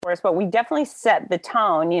followers, but we definitely set the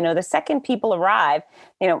tone. The second people arrive,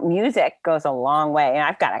 music goes a long way. And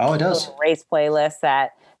I've got a little race playlist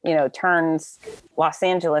that, turns Los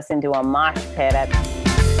Angeles into a mosh pit. Well,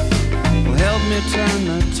 help me turn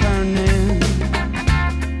the turning.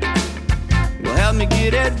 Well, help me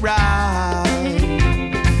get it right.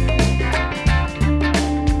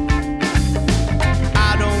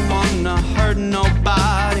 I don't want to hurt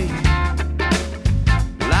nobody.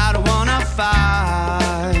 Well, I don't want to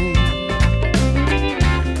fight.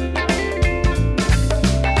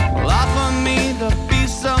 Well, offer me the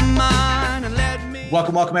peace of mind and let me...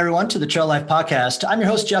 Welcome everyone to the Trail Life Podcast. I'm your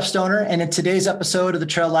host, Jeff Stoner, and in today's episode of the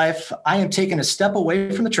Trail Life, I am taking a step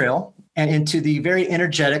away from the trail and into the very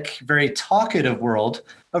energetic, very talkative world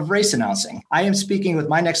of race announcing. I am speaking with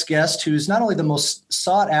my next guest, who's not only the most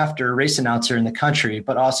sought after race announcer in the country,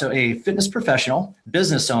 but also a fitness professional,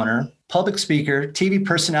 business owner, public speaker, TV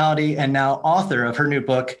personality, and now author of her new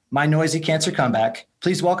book, My Noisy Cancer Comeback.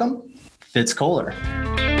 Please welcome Fitz Koehler.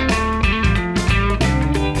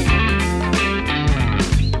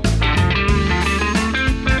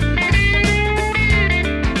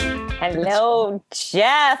 Hello,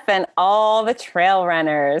 Jeff, and all the trail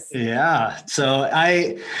runners. Yeah. So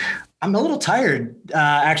I'm a little tired,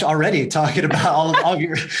 actually, already talking about all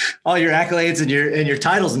your accolades and your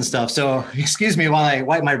titles and stuff. So excuse me while I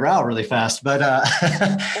wipe my brow really fast. But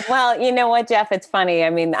well, you know what, Jeff? It's funny. I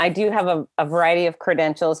mean, I do have a variety of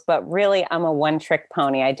credentials, but really, I'm a one-trick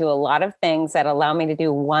pony. I do a lot of things that allow me to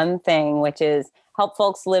do one thing, which is help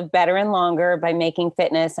folks live better and longer by making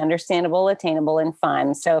fitness understandable, attainable, and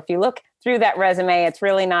fun. So if you look through that resume, it's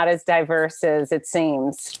really not as diverse as it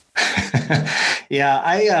seems.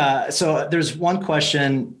 Yeah, so there's one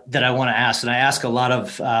question that I want to ask, and I ask a lot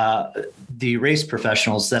of the race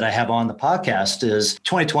professionals that I have on the podcast is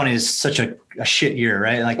 2020 is such a shit year,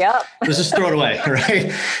 right? Like, yep. Let's just throw it away,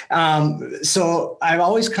 right? So I've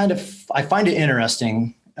always I find it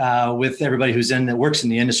interesting with everybody that works in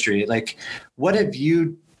the industry. Like,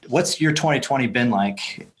 what's your 2020 been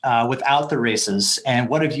like without the races? And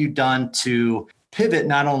what have you done to pivot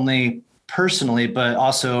not only personally, but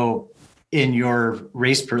also in your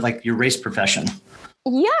race profession?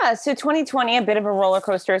 Yeah. So 2020, a bit of a roller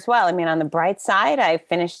coaster as well. I mean, on the bright side, I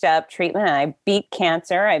finished up treatment and I beat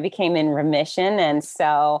cancer. I became in remission. And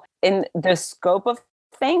so in the scope of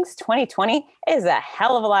things, 2020 is a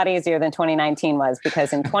hell of a lot easier than 2019 was,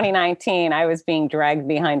 because in 2019, I was being dragged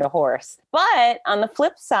behind a horse. But on the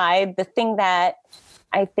flip side, the thing that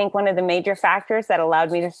I think one of the major factors that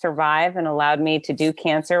allowed me to survive and allowed me to do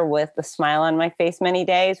cancer with a smile on my face many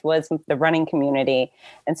days was the running community.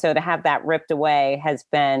 And so to have that ripped away has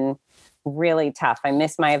been really tough. I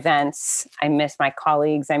miss my events. I miss my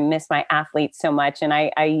colleagues. I miss my athletes so much. And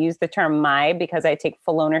I use the term "my" because I take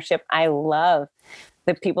full ownership. I love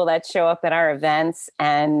the people that show up at our events,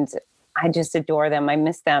 and I just adore them. I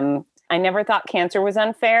miss them. I never thought cancer was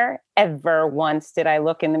unfair. Ever once did I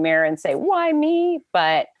look in the mirror and say, why me?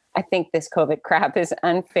 But I think this COVID crap is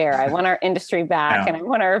unfair. I want our industry back and I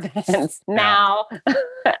want our events now.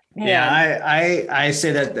 I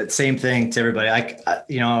say that same thing to everybody.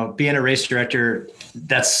 Being a race director,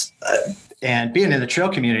 and being in the trail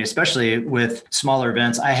community, especially with smaller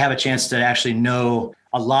events, I have a chance to actually know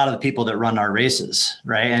a lot of the people that run our races,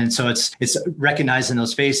 right? And so it's recognizing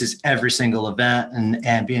those faces every single event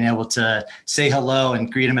and being able to say hello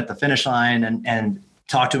and greet them at the finish line and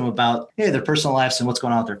talk to them about their personal lives and what's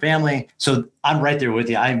going on with their family. So I'm right there with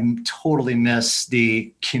you. I totally miss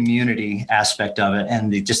the community aspect of it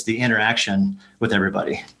and the interaction with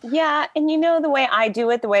everybody. Yeah. And the way I do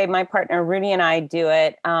it, the way my partner Rudy and I do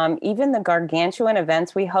it, even the gargantuan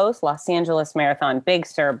events we host, Los Angeles Marathon, Big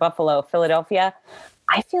Sur, Buffalo, Philadelphia,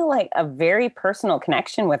 I feel like a very personal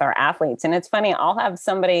connection with our athletes. And it's funny, I'll have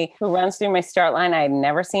somebody who runs through my start line I had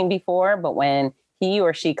never seen before, but when he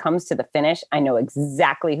or she comes to the finish, I know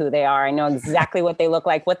exactly who they are. I know exactly what they look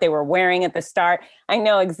like, what they were wearing at the start. I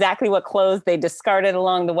know exactly what clothes they discarded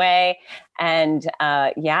along the way. And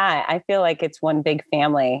I feel like it's one big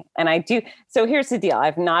family. And I do. So here's the deal.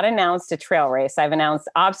 I've not announced a trail race. I've announced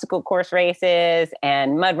obstacle course races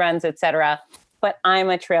and mud runs, et cetera. But I'm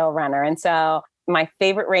a trail runner. And so my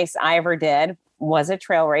favorite race I ever did was a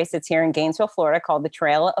trail race. It's here in Gainesville, Florida, called the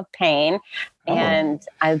Trail of Pain. And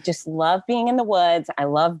I just love being in the woods. I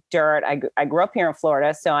love dirt. I grew up here in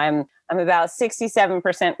Florida, so I'm I'm about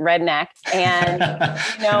 67% redneck. And,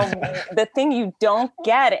 the thing you don't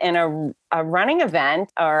get in a running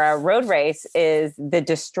event or a road race is the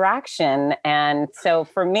distraction. And so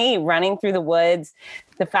for me, running through the woods,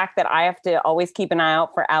 the fact that I have to always keep an eye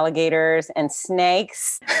out for alligators and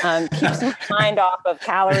snakes keeps my mind off of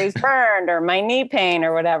calories burned or my knee pain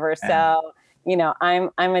or whatever. So,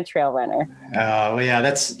 I'm a trail runner. Well, yeah,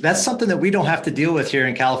 that's something that we don't have to deal with here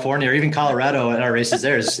in California or even Colorado at our races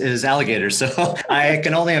there is alligators. So I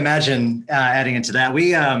can only imagine adding into that.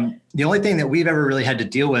 We, the only thing that we've ever really had to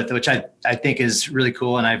deal with, which I think is really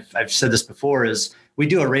cool, and I've said this before, is we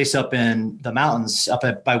do a race up in the mountains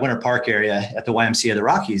by Winter Park area at the YMCA of the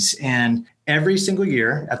Rockies. And every single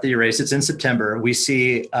year at the race, it's in September, we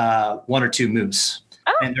see one or two moose.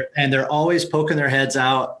 Oh. And they're always poking their heads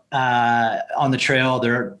out on the trail.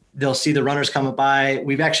 They'll see the runners coming by.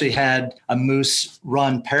 We've actually had a moose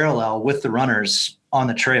run parallel with the runners on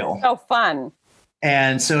the trail. Oh, fun.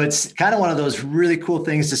 And so it's kind of one of those really cool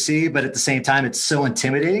things to see, but at the same time, it's so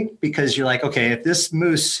intimidating because you're like, okay, if this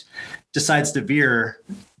moose decides to veer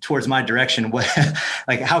towards my direction,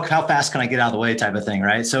 how fast can I get out of the way type of thing,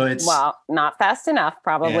 right? So it's not fast enough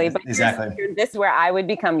probably, but exactly. This is where I would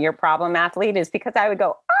become your problem athlete, is because I would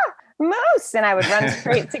go, moose, and I would run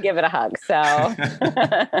straight to give it a hug. So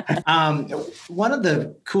one of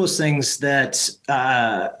the coolest things that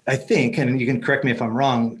I think, and you can correct me if I'm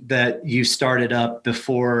wrong, that you started up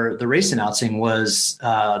before the race announcing was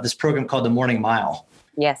this program called the Morning Mile.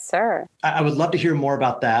 Yes, sir. I would love to hear more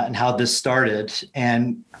about that and how this started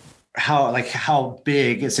and how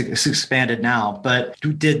big it's expanded now. But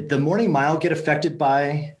did the Morning Mile get affected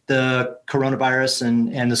by the coronavirus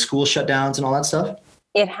and the school shutdowns and all that stuff?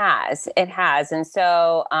 It has. And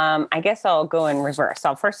so I guess I'll go in reverse.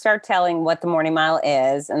 I'll first start telling what the Morning Mile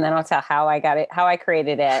is, and then I'll tell how I got it, how I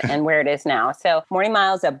created it, and where it is now. So Morning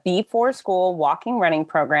Mile is a before school walking running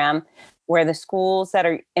program where the schools that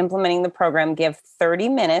are implementing the program give 30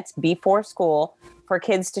 minutes before school for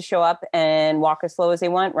kids to show up and walk as slow as they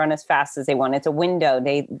want, run as fast as they want. It's a window.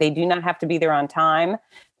 They do not have to be there on time.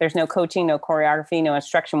 There's no coaching, no choreography, no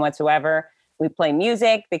instruction whatsoever. We play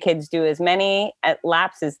music. The kids do as many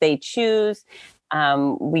laps as they choose.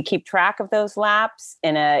 We keep track of those laps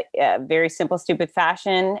in a very simple, stupid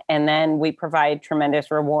fashion. And then we provide tremendous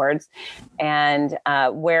rewards. And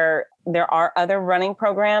where there are other running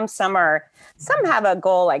programs, some have a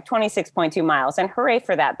goal like 26.2 miles, and hooray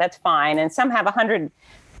for that. That's fine. And some have 100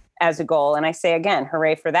 as a goal. And I say, again,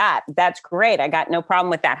 hooray for that. That's great. I got no problem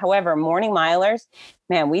with that. However, Morning Milers,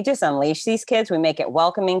 man, we just unleash these kids. We make it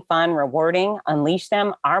welcoming, fun, rewarding, unleash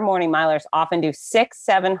them. Our Morning Milers often do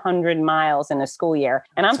 600-700 miles in a school year.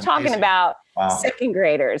 And I'm talking about second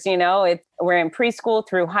graders, we're in preschool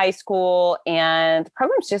through high school, and the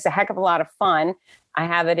program's just a heck of a lot of fun. I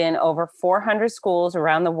have it in over 400 schools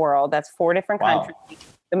around the world. That's 4 different countries.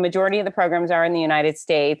 The majority of the programs are in the United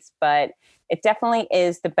States, but it definitely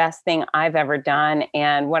is the best thing I've ever done.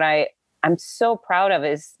 And what I'm so proud of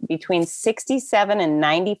is between 67 and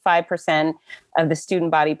 95% of the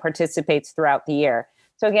student body participates throughout the year.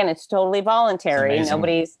 So again, it's totally voluntary.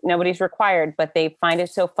 Nobody's required, but they find it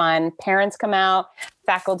so fun. Parents come out,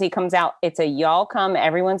 faculty comes out. It's a y'all come,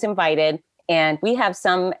 everyone's invited. And we have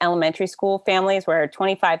some elementary school families where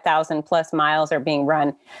 25,000 plus miles are being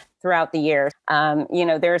run throughout the year.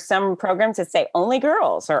 There are some programs that say only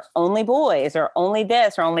girls or only boys or only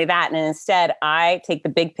this or only that. And instead, I take the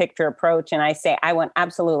big picture approach and I say, I want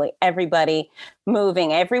absolutely everybody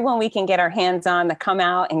moving, everyone we can get our hands on to come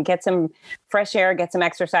out and get some fresh air, get some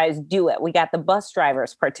exercise, do it. We got the bus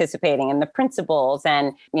drivers participating and the principals.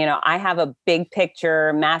 And, I have a big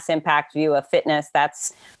picture, mass impact view of fitness.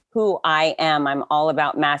 That's who I am. I'm all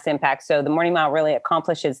about mass impact. So the Morning Mile really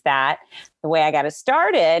accomplishes that. The way I got it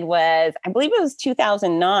started was, I believe it was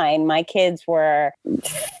 2009. My kids were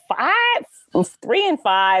 3 and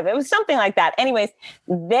 5. It was something like that. Anyways,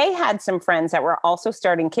 they had some friends that were also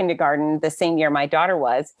starting kindergarten the same year my daughter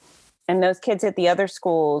was. And those kids at the other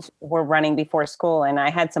schools were running before school. And I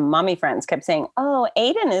had some mommy friends kept saying, oh,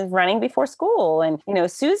 Aiden is running before school. And,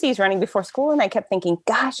 Susie's running before school. And I kept thinking,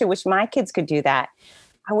 gosh, I wish my kids could do that.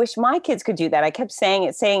 I wish my kids could do that. I kept saying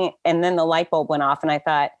it, and then the light bulb went off and I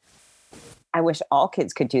thought, I wish all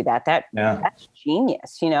kids could do that. That's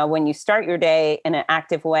genius. When you start your day in an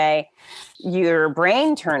active way, your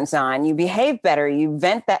brain turns on, you behave better, you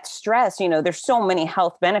vent that stress. There's so many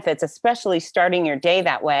health benefits, especially starting your day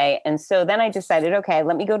that way. And so then I decided, okay,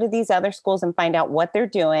 let me go to these other schools and find out what they're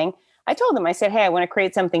doing. I told them, I said, hey, I want to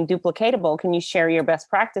create something duplicatable. Can you share your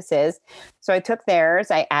best practices? So I took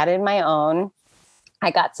theirs, I added my own. I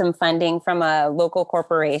got some funding from a local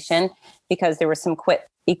corporation because there were some quick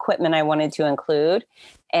equipment I wanted to include.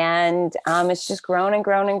 And it's just grown and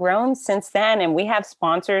grown and grown since then. And we have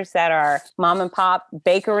sponsors that are mom and pop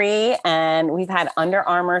bakery, and we've had Under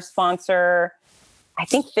Armour sponsor, I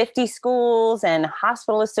think 50 schools and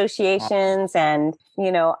hospital associations. And,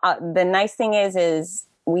 the nice thing is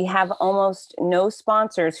we have almost no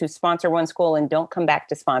sponsors who sponsor one school and don't come back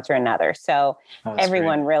to sponsor another. So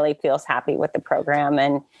everyone really feels happy with the program.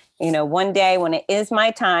 And, one day when it is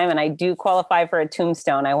my time and I do qualify for a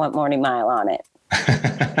tombstone, I want Morning Mile on it.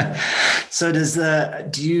 So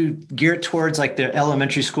do you gear it towards like the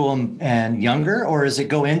elementary school and younger, or does it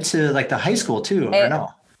go into like the high school too, or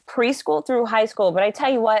no? Preschool through high school. But I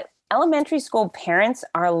tell you what, elementary school parents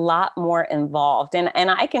are a lot more involved. And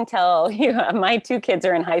I can tell you, my 2 kids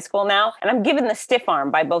are in high school now, and I'm given the stiff arm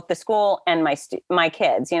by both the school and my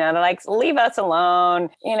kids. They're like, leave us alone.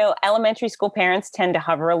 Elementary school parents tend to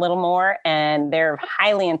hover a little more, and they're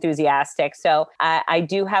highly enthusiastic. So I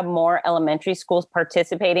do have more elementary schools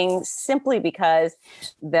participating simply because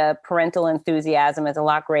the parental enthusiasm is a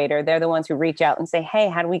lot greater. They're the ones who reach out and say, hey,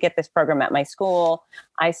 how do we get this program at my school?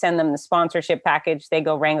 I send them the sponsorship package. They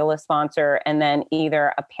go wrangle a sponsor, and then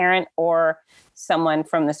either a parent or someone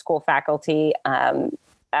from the school faculty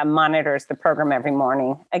monitors the program every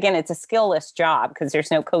morning. Again, it's a skillless job because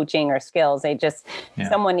there's no coaching or skills.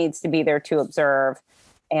 Someone needs to be there to observe.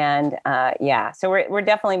 And so we're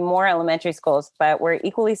definitely more elementary schools, but we're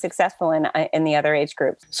equally successful in the other age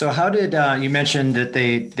groups. So how did you mentioned that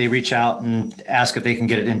they reach out and ask if they can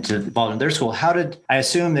get it involved in their school? How did I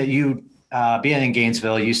assume that you being in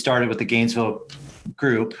Gainesville, you started with the Gainesville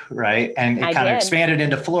group, right? And it kind of expanded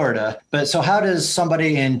into Florida. But so how does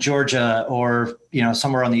somebody in Georgia or,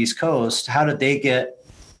 somewhere on the East Coast, how did they get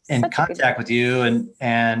in contact with you?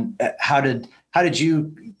 And how did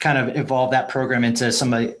you kind of evolve that program into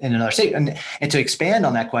somebody in another state? And to expand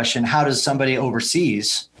on that question, how does somebody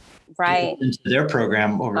overseas get into their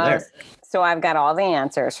program over there? So I've got all the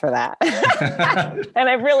answers for that. And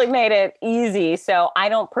I've really made it easy. So I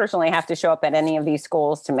don't personally have to show up at any of these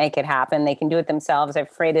schools to make it happen. They can do it themselves. I've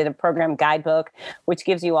created a program guidebook, which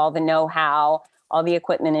gives you all the know-how. All the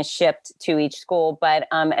equipment is shipped to each school. But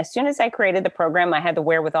as soon as I created the program, I had the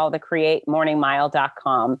wherewithal to create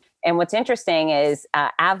morningmile.com. And what's interesting is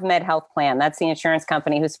AvMed Health Plan, that's the insurance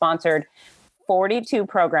company who sponsored 42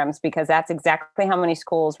 programs, because that's exactly how many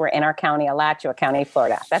schools were in our county, Alachua County,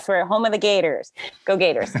 Florida. That's where home of the Gators. Go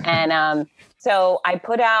Gators. And so I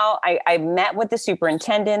I met with the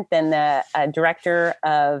superintendent and the director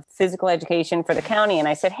of physical education for the county. And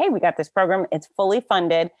I said, hey, we got this program. It's fully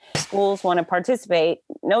funded. Schools want to participate,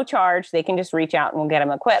 no charge. They can just reach out and we'll get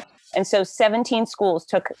them equipped. And so 17 schools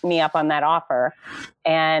took me up on that offer.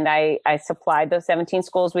 And I supplied those 17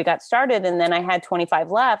 schools. We got started, and then I had 25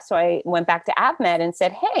 left. So I went back to AvMed and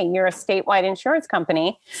said, hey, you're a statewide insurance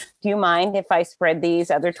company. Do you mind if I spread these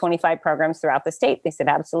other 25 programs throughout the state? They said,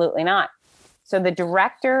 absolutely not. So the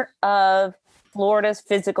director of Florida's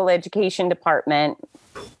physical education department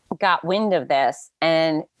got wind of this,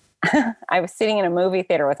 and I was sitting in a movie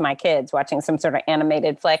theater with my kids watching some sort of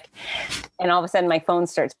animated flick, and all of a sudden my phone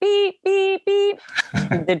starts beep, beep, beep.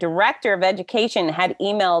 The director of education had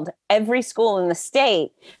emailed every school in the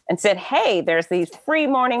state and said, hey, there's these free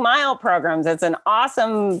Morning Mile programs. It's an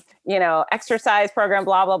awesome, exercise program,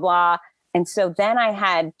 blah, blah, blah. And so then I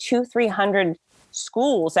had 200-300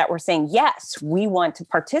 schools that were saying, yes, we want to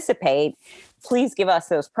participate. Please give us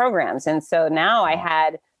those programs. And so now I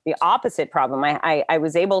had the opposite problem. I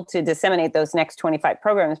was able to disseminate those next 25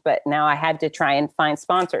 programs, but now I had to try and find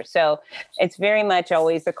sponsors. So it's very much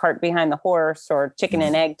always the cart behind the horse or chicken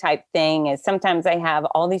and egg type thing. Is sometimes I have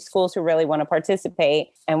all these schools who really want to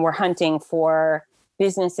participate, and we're hunting for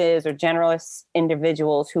businesses or generalist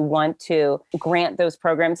individuals who want to grant those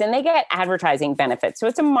programs, and they get advertising benefits. So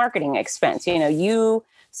it's a marketing expense. You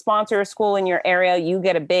sponsor a school in your area, you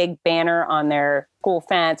get a big banner on their school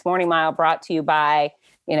fence, Morning Mile brought to you by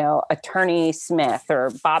Attorney Smith or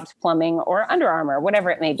Bob's Plumbing or Under Armour, whatever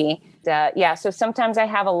it may be. So sometimes I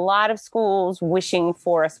have a lot of schools wishing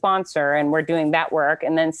for a sponsor, and we're doing that work.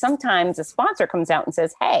 And then sometimes a sponsor comes out and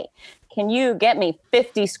says, hey, can you get me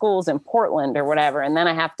 50 schools in Portland or whatever? And then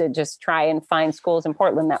I have to just try and find schools in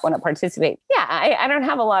Portland that want to participate. Yeah, I don't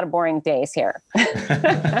have a lot of boring days here.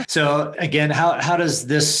 So again, how does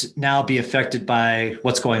this now be affected by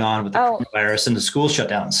what's going on with the coronavirus and the school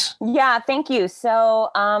shutdowns? Yeah, thank you. So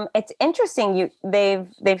it's interesting.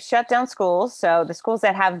 They've shut down schools. So the schools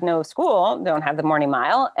that have no school don't have the morning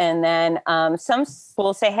mile. And then some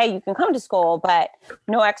schools say, hey, you can come to school, but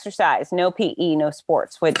no exercise, no PE, no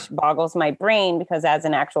sports, which boggles my brain because as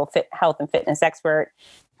an actual health and fitness expert,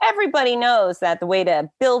 everybody knows that the way to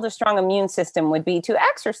build a strong immune system would be to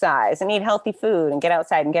exercise and eat healthy food and get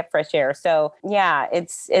outside and get fresh air. So yeah,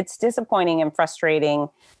 it's disappointing and frustrating.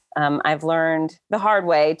 I've learned the hard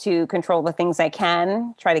way to control the things I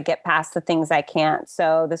can, try to get past the things I can't.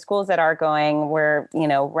 So the schools that are going, we're,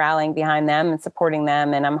 rallying behind them and supporting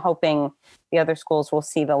them. And I'm hoping the other schools will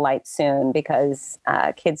see the light soon because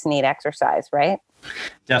kids need exercise, right?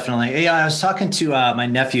 Definitely. Yeah, I was talking to my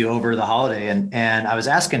nephew over the holiday and I was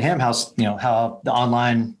asking him how the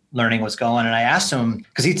online learning was going. And I asked him,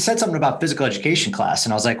 because he said something about physical education class.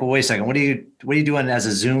 And I was like, well, wait a second, what are you doing as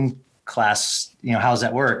a Zoom class? How does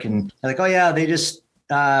that work? And they're like, oh yeah, they just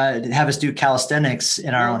have us do calisthenics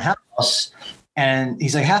in our own house. And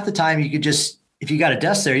he's like, half the time you could just, if you got a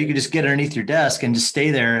desk there, you could just get underneath your desk and just stay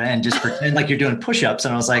there and just pretend like you're doing push-ups.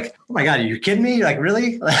 And I was like, oh my God, are you kidding me? Like,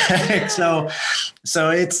 really? So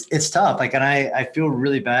it's tough. Like, and I feel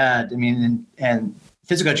really bad. I mean, and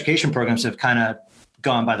physical education programs have kind of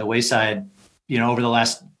gone by the wayside, over the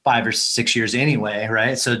last 5 or 6 years anyway.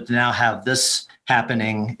 Right. So to now have this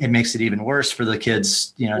happening, it makes it even worse for the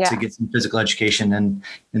kids, to get some physical education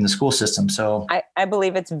in the school system. So I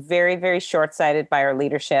believe it's very, very short-sighted by our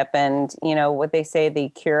leadership. And, what they say, the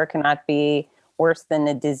cure cannot be worse than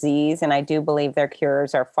the disease. And I do believe their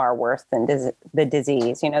cures are far worse than the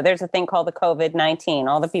disease. There's a thing called the COVID-19,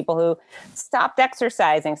 all the people who stopped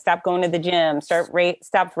exercising, stopped going to the gym,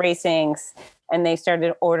 stopped racing, and they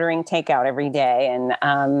started ordering takeout every day.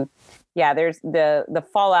 And, there's the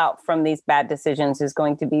fallout from these bad decisions is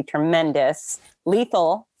going to be tremendous,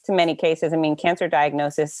 lethal to many cases. I mean, cancer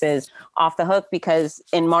diagnosis is off the hook because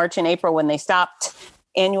in March and April, when they stopped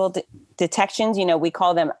annual detections, we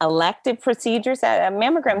call them elective procedures.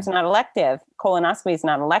 Mammogram is not elective. Colonoscopy is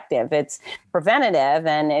not elective. It's preventative.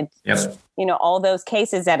 And it's, all those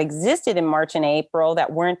cases that existed in March and April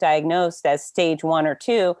that weren't diagnosed as stage 1 or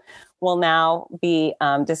 2 will now be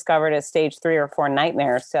discovered as stage 3 or 4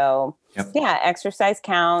 nightmares. So exercise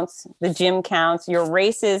counts, the gym counts, your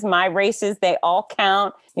races, my races, they all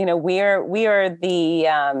count. We are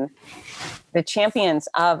the champions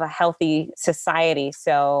of a healthy society.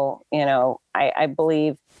 So, I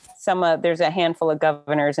believe there's a handful of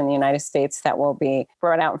governors in the United States that will be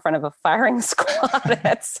brought out in front of a firing squad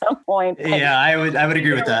at some point. Yeah, I would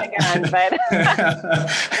agree with that.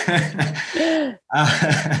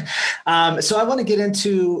 So I want to get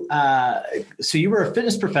into, so you were a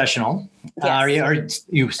fitness professional. Yes. Are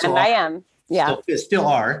you still? And I am. Yeah. Still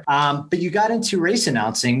are. But you got into race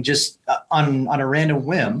announcing just on a random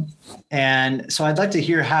whim. And so I'd like to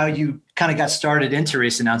hear how you kind of got started into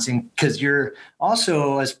race announcing, because you're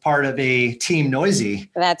also as part of a Team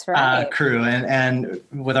Noisy That's right. crew and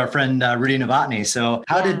with our friend Rudy Novotny. So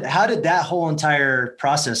how did that whole entire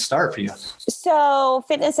process start for you? So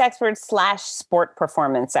fitness expert / sport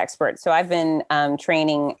performance expert. So I've been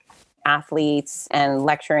training athletes and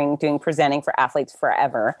lecturing, presenting for athletes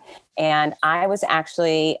forever. And I was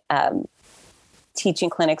actually teaching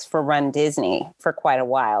clinics for Run Disney for quite a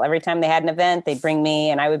while. Every time they had an event, they'd bring me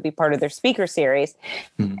and I would be part of their speaker series.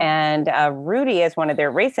 Mm-hmm. And Rudy, as one of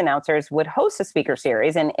their race announcers, would host a speaker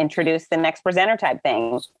series and introduce the next presenter type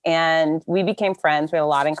thing. And we became friends. We had a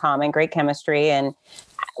lot in common, great chemistry. And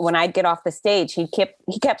when I'd get off the stage, he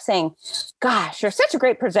kept saying, gosh, you're such a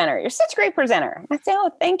great presenter. You're such a great presenter. I'd say,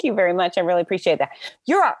 oh, thank you very much. I really appreciate that.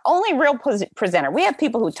 You're our only real presenter. We have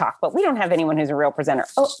people who talk, but we don't have anyone who's a real presenter.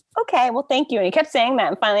 Oh, okay. Well, thank you. And he kept saying that.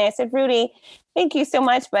 And finally I said, Rudy, thank you so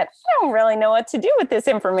much, but I don't really know what to do with this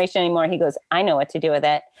information anymore. He goes, I know what to do with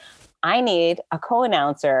it. I need a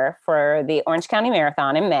co-announcer for the Orange County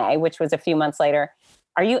Marathon in May, which was a few months later.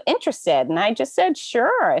 Are you interested? And I just said,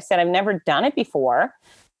 sure. I said, I've never done it before,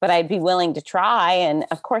 but I'd be willing to try. And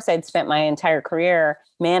of course, I'd spent my entire career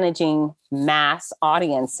managing mass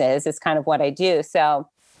audiences. It's kind of what I do. So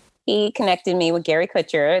he connected me with Gary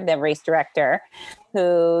Kutcher, the race director,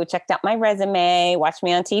 who checked out my resume, watched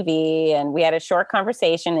me on TV, and we had a short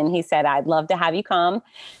conversation. And he said, I'd love to have you come.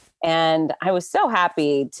 And I was so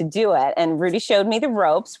happy to do it. And Rudy showed me the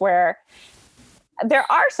ropes where there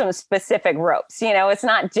are some specific ropes, it's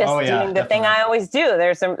not just doing the thing I always do.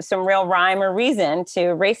 There's some real rhyme or reason to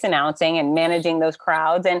race announcing and managing those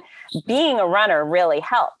crowds, and being a runner really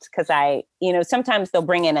helped because sometimes they'll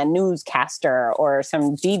bring in a newscaster or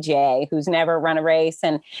some DJ who's never run a race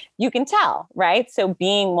and you can tell, right? So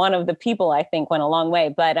being one of the people, I think, went a long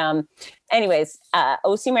way. But anyways,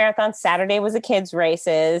 OC Marathon Saturday was the kids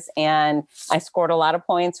races, and I scored a lot of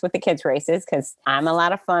points with the kids races because I'm a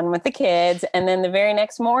lot of fun with the kids. And then the very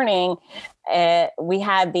next morning, we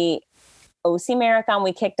had the OC Marathon.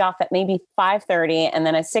 We kicked off at maybe 5:30, and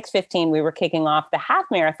then at 6:15 we were kicking off the half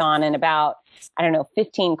marathon in about, I don't know,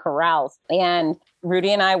 15 corrals. And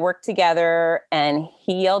Rudy and I worked together, and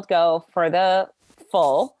he yelled go for the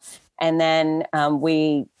full, and then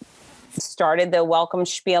we started the welcome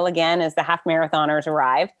spiel again as the half marathoners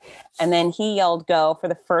arrived. And then he yelled go for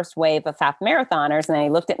the first wave of half marathoners. And then he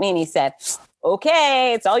looked at me and he said,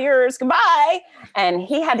 okay, it's all yours. Goodbye. And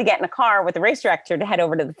he had to get in a car with the race director to head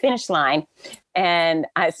over to the finish line. And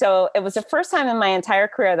so it was the first time in my entire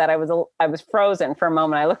career that I was frozen for a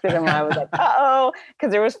moment. I looked at him and I was like, uh-oh,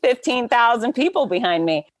 because there was 15,000 people behind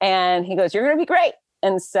me. And he goes, you're going to be great.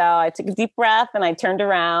 And so I took a deep breath and I turned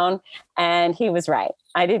around, and he was right.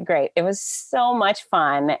 I did great. It was so much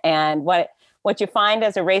fun. And what you find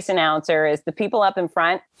as a race announcer is the people up in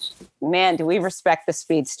front, man, do we respect the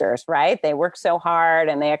speedsters, right? They work so hard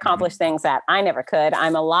and they accomplish things that I never could.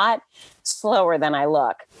 I'm a lot slower than I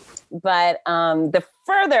look. But the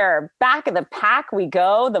further back of the pack we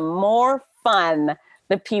go, the more fun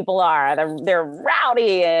the people are. They're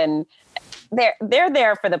rowdy and they're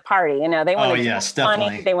there for the party. You know, they want to be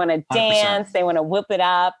funny, they want to dance, 100%. They want to whip it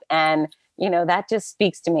up, and you know, that just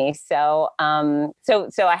speaks to me. So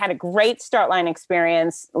so I had a great start line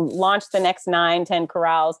experience, launched the next 9-10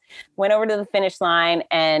 corrals, went over to the finish line,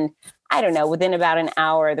 and I don't know, within about an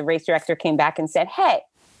hour, the race director came back and said, hey,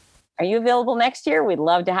 are you available next year? We'd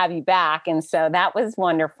love to have you back. And so that was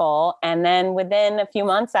wonderful. And then within a few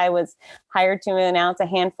months, I was hired to announce a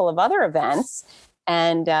handful of other events.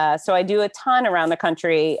 And so I do a ton around the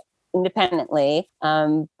country independently.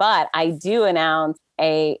 But I do announce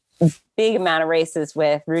a big amount of races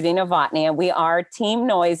with Rudy Novotny, and we are Team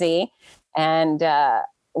Noisy, and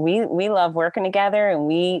we love working together, and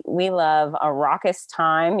we love a raucous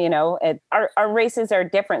time. You know, our races are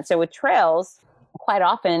different. So with trails, quite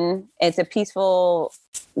often it's a peaceful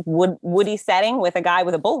woody setting with a guy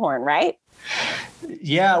with a bullhorn, right?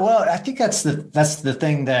 Yeah, well, I think that's the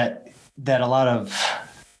thing that a lot of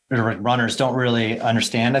runners don't really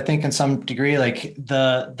understand. I think in some degree, like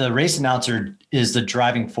the race announcer is the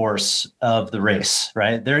driving force of the race,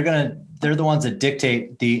 right? They're the ones that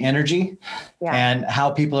dictate the energy and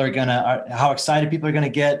how excited people are going to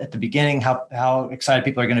get at the beginning, how excited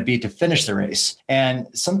people are going to be to finish the race. And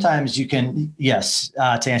sometimes you can,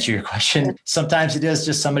 to answer your question, sometimes it is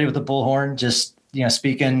just somebody with a bullhorn, just, you know,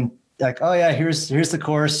 speaking like, oh yeah, here's the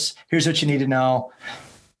course. Here's what you need to know.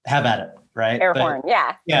 Have at it. Right. Air horn.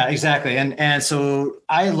 Yeah. Yeah, exactly. And so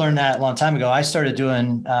I learned that a long time ago. I started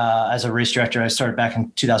doing, as a race director, I started back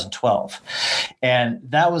in 2012. And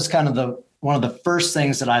that was kind of one of the first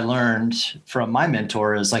things that I learned from my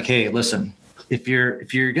mentor is like, hey, listen, if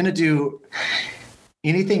you're going to do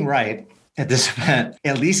anything right at this event,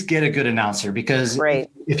 at least get a good announcer, because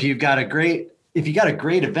if you got a great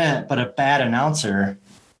event, but a bad announcer,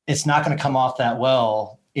 it's not going to come off that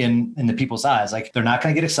well in the people's eyes. Like, they're not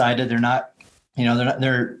going to get excited. They're not, you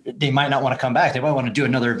know, they might not want to come back. They might want to do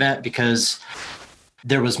another event because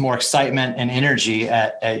there was more excitement and energy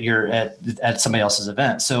at somebody else's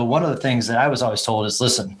event. So one of the things that I was always told is,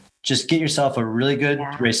 listen, just get yourself a really good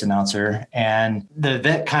race announcer, and the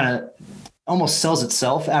event kind of almost sells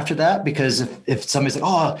itself after that. Because if somebody's like,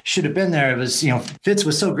 oh, should have been there. It was, you know, Fitz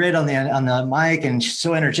was so great on the mic and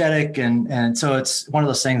so energetic. And so it's one of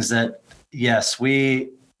those things that, yes, we,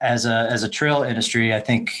 as a trail industry, I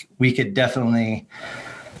think we could definitely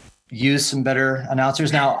use some better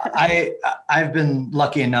announcers. Now, I've been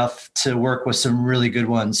lucky enough to work with some really good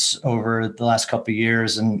ones over the last couple of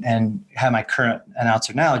years, and have my current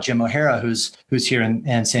announcer now, Jim O'Hara, who's here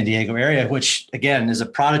in San Diego area, which again is a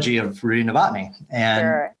prodigy of Rudy Novotny,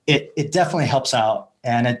 and it definitely helps out.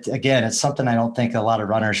 And it's something I don't think a lot of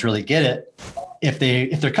runners really get it. If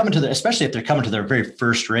they're coming to especially if they're coming to their very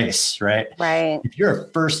first race, right? Right. If you're a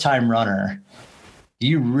first time runner,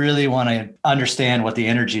 you really want to understand what the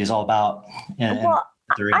energy is all about.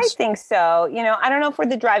 I think so. You know, I don't know if we're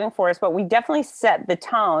the driving force, but we definitely set the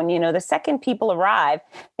tone. You know, the second people arrive,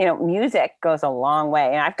 you know, music goes a long way.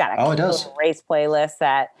 And I've got a race playlist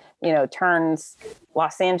that, you know, turns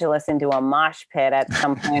Los Angeles into a mosh pit at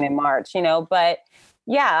some point in March, you know, but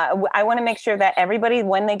yeah, I want to make sure that everybody,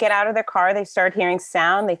 when they get out of their car, they start hearing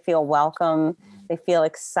sound, they feel welcome, they feel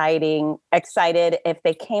excited. If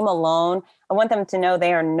they came alone, I want them to know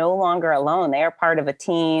they are no longer alone. They are part of a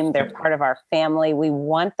team. They're part of our family. We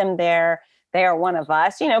want them there. They are one of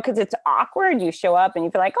us, you know, because it's awkward. You show up and you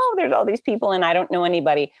feel like, oh, there's all these people and I don't know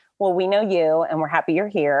anybody. Well, we know you and we're happy you're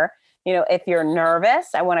here. if you're nervous,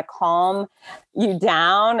 I want to calm you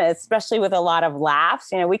down, especially with a lot of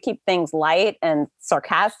laughs. We keep things light and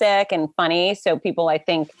sarcastic and funny. So people, I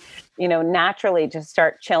think, naturally just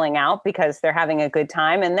start chilling out because they're having a good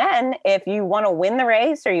time. And then if you want to win the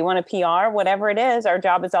race or you want to PR, whatever it is, our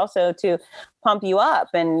job is also to pump you up.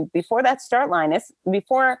 And before that start line,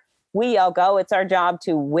 before we yell go, it's our job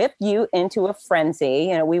to whip you into a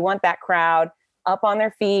frenzy. We want that crowd up on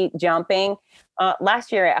their feet, jumping.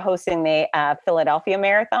 Last year at hosting the Philadelphia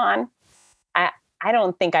Marathon, I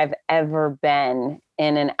don't think I've ever been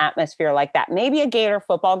in an atmosphere like that. Maybe a Gator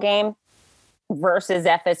football game versus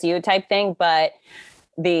FSU type thing, but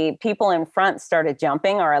the people in front started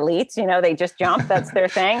jumping, our elites, they just jump. That's their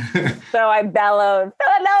thing. So I bellowed,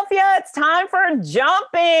 Philadelphia, it's time for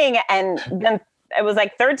jumping. And then it was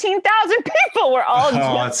like 13,000 people were all jumping.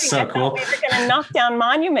 Oh, it's so cool. We were going to knock down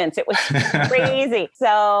monuments. It was crazy.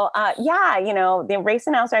 So the race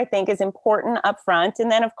announcer, I think, is important up front.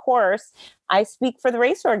 And then, of course, I speak for the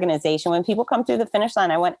race organization. When people come through the finish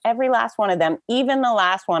line, I want every last one of them, even the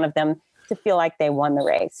last one of them, to feel like they won the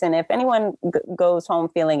race. And if anyone goes home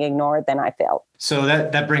feeling ignored, then I failed. So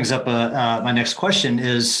that brings up my next question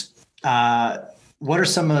is,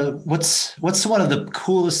 what's one of the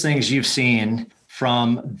coolest things you've seen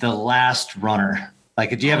from the last runner?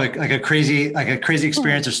 Like, do you have a crazy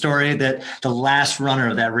experience or story that the last runner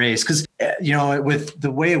of that race? Because, with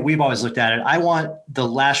the way we've always looked at it, I want the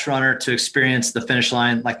last runner to experience the finish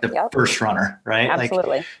line like the first runner, right?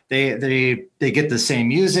 Absolutely. Like they get the same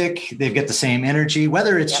music, they get the same energy,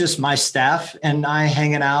 whether it's just my staff and I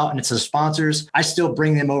hanging out and it's the sponsors, I still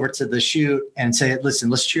bring them over to the chute and say,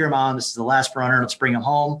 listen, let's cheer them on. This is the last runner. Let's bring them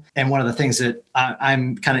home. And one of the things that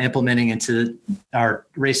I'm kind of implementing into our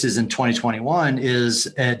races in 2021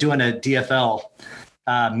 is doing a DFL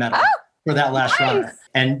medal for that last runner,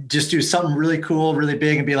 and just do something really cool, really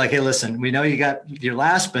big, and be like, hey, listen, we know you got your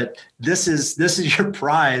last, but this is your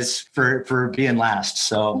prize for being last.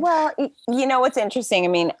 So, well, what's interesting? I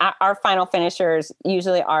mean, our final finishers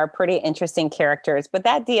usually are pretty interesting characters, but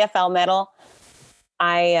that DFL medal,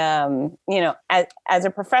 I, as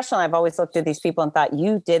a professional, I've always looked at these people and thought,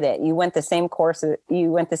 you did it. You went the same course,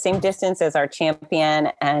 you went the same distance as our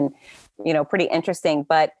champion, and pretty interesting.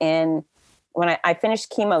 But when I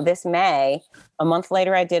finished chemo this May, a month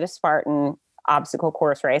later, I did a Spartan obstacle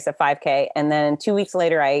course race, a 5K. And then 2 weeks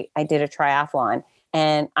later, I did a triathlon,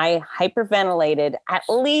 and I hyperventilated at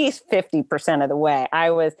least 50% of the way.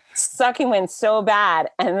 I was sucking wind so bad.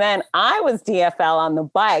 And then I was DFL on the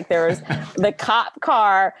bike. There was the cop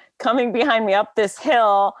car coming behind me up this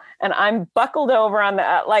hill, and I'm buckled over on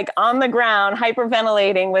the ground,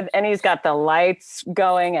 hyperventilating and he's got the lights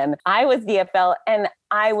going, and I was DFL, and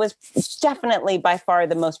I was definitely by far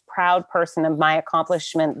the most proud person of my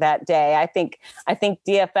accomplishment that day. I think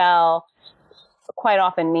DFL quite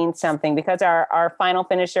often means something because our final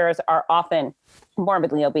finishers are often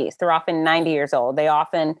morbidly obese. They're often 90 years old. They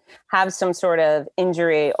often have some sort of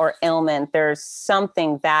injury or ailment. There's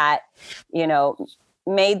something that,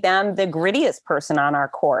 made them the grittiest person on our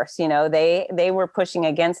course. They were pushing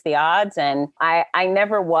against the odds, and I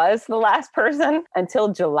never was the last person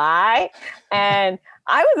until July. And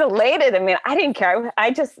I was elated. I mean, I didn't care. I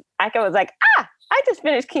was like, I just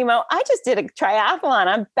finished chemo. I just did a triathlon.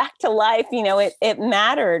 I'm back to life. It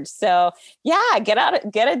mattered. So yeah, get a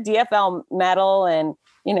DFL medal, and,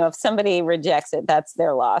 if somebody rejects it, that's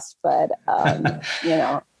their loss. But,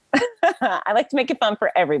 I like to make it fun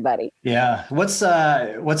for everybody. Yeah. What's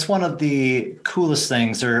one of the coolest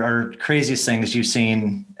things or craziest things you've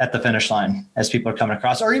seen at the finish line as people are coming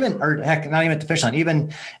across, or heck, not even at the finish line,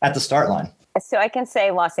 even at the start line? So I can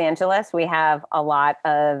say Los Angeles, we have a lot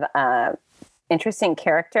of interesting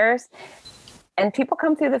characters, and people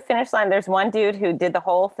come through the finish line. There's one dude who did the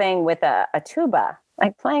whole thing with a tuba,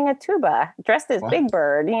 like playing a tuba, dressed as Big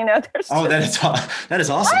Bird. That is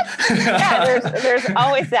awesome. Yeah, there's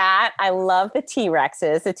always that. I love the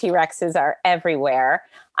T-Rexes. The T-Rexes are everywhere.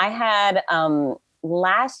 I had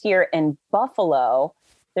last year in Buffalo,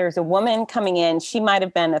 there's a woman coming in. She might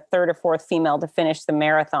have been the third or fourth female to finish the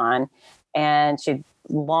marathon, and she had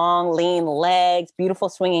long, lean legs, beautiful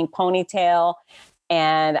swinging ponytail.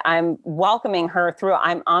 And I'm welcoming her through.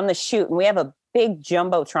 I'm on the chute, and we have a big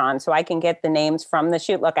jumbotron so I can get the names from the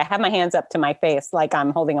chute. Look, I have my hands up to my face like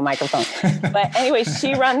I'm holding a microphone. But anyway,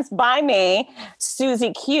 she runs by me,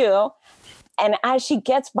 Susie Q. And as she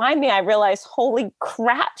gets by me, I realize, holy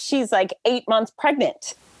crap, she's like 8 months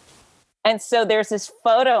pregnant. And so there's this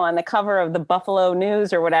photo on the cover of the Buffalo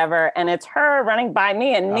News or whatever, and it's her running by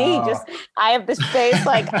me, and me I have this face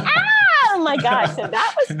like, my gosh. So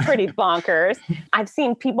that was pretty bonkers. I've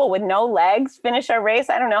seen people with no legs finish a race.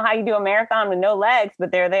 I don't know how you do a marathon with no legs,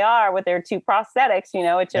 but there they are with their 2 prosthetics,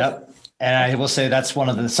 it just. Yep. And I will say that's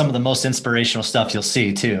some of the most inspirational stuff you'll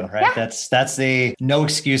see too, right? Yeah. That's the no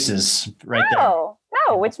excuses right there.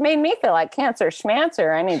 No, which made me feel like cancer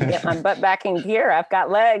schmancer. I need to get my butt back in gear. I've got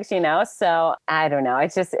legs, so I don't know.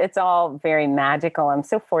 It's all very magical. I'm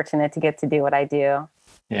so fortunate to get to do what I do.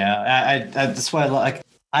 Yeah. I that's why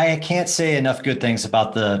I can't say enough good things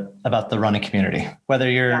about the running community, whether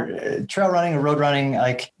you're trail running or road running.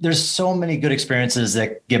 There's so many good experiences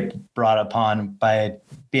that get brought upon by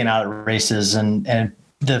being out at races and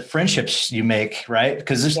the friendships you make, right?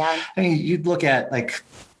 Because you look at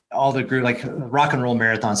all the group, like Rock and Roll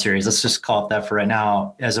Marathon Series, let's just call it that for right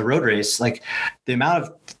now, as a road race, the amount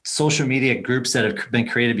of social media groups that have been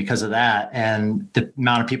created because of that, and the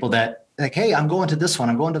amount of people that hey, I'm going to this one,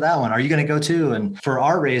 I'm going to that one, are you going to go too? And for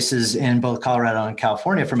our races in both Colorado and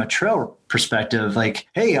California, from a trail perspective,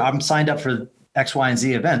 hey, I'm signed up for X, Y, and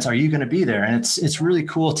Z events. Are you going to be there? And it's really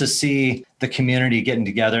cool to see the community getting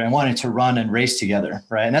together and wanting to run and race together.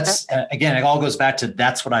 Right. And that's, again, it all goes back to,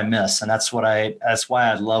 that's what I miss. And that's why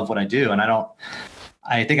I love what I do. And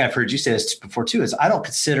I think I've heard you say this before too, is I don't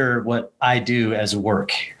consider what I do as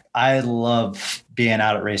work. I love being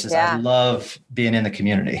out at races. Yeah. I love being in the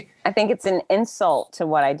community. I think it's an insult to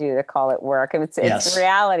what I do to call it work. It's the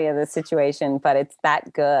reality of the situation, but it's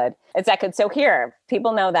that good. It's that good. So here,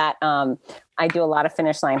 people know that I do a lot of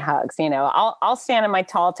finish line hugs. I'll stand in my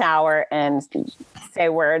tall tower and say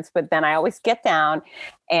words, but then I always get down,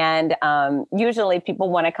 and usually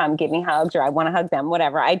people want to come give me hugs, or I want to hug them,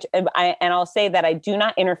 whatever. And I'll say that I do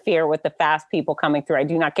not interfere with the fast people coming through. I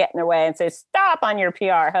do not get in their way and say, "Stop on your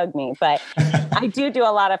PR, hug me." But I do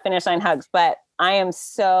a lot of finish line hugs. But I am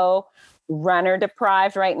so runner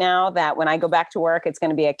deprived right now that when I go back to work, it's going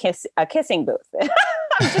to be a kissing booth.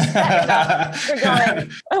 I'm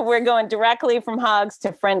just we're going directly from hugs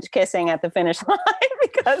to French kissing at the finish line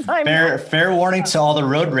because I'm fair warning to all the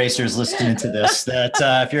road racers listening to this that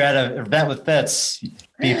if you're at an event with Fitz,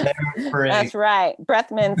 be prepared for That's right. Breath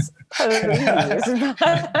mints, please.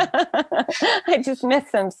 I just miss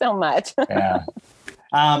them so much. Yeah.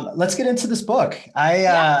 Let's get into this book.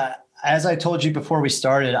 As I told you before we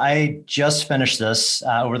started, I just finished this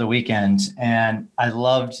over the weekend, and I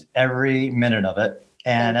loved every minute of it.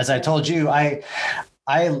 And as I told you, I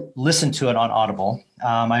listened to it on Audible.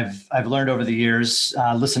 I've learned over the years,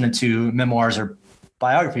 listening to memoirs or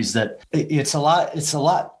biographies, that it's a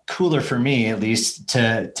lot cooler for me, at least,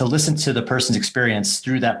 to listen to the person's experience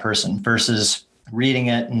through that person versus reading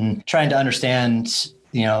it and trying to understand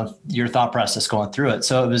your thought process going through it.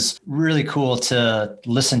 So it was really cool to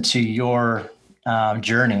listen to your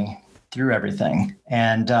journey through everything.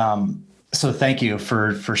 And so thank you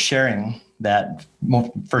for sharing that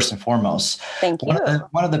first and foremost. Thank you.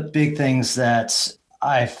 One of the big things that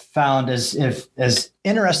I found as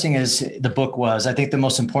interesting as the book was, I think the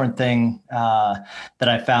most important thing that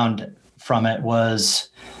I found from it was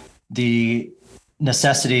the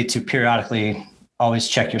necessity to periodically always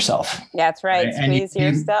check yourself. That's right. Squeeze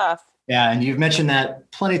your stuff. Yeah. And you've mentioned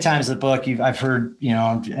that plenty of times in the book. I've heard,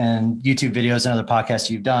 and YouTube videos and other podcasts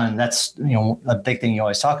you've done. That's, a big thing you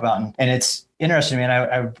always talk about. And it's interesting to me. And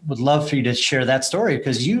I would love for you to share that story,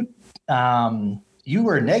 because you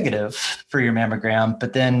were negative for your mammogram,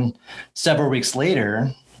 but then several weeks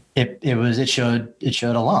later, it showed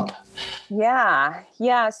a lump.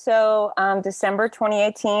 Yeah. So December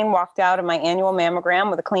 2018, walked out of my annual mammogram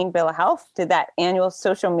with a clean bill of health, did that annual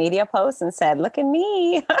social media post and said, "Look at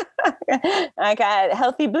me. I got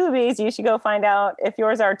healthy boobies. You should go find out if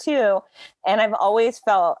yours are too." And I've always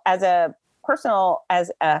felt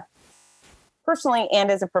personally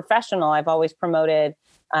and as a professional, I've always promoted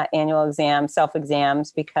annual exams,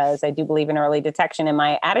 self-exams, because I do believe in early detection. And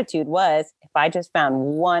my attitude was, if I just found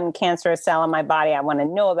one cancerous cell in my body, I want to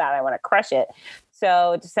know about it. I want to crush it.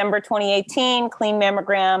 So December 2018, clean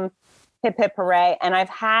mammogram, hip, hip, hooray. And I've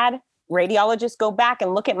had radiologists go back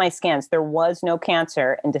and look at my scans. There was no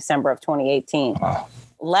cancer in December of 2018. Wow.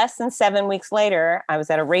 Less than 7 weeks later, I was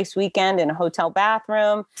at a race weekend in a hotel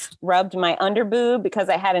bathroom, rubbed my underboob because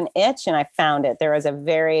I had an itch, and I found it. There was a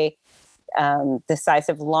very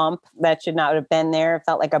decisive lump that should not have been there. It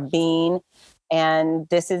felt like a bean. And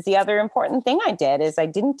this is the other important thing I did, is I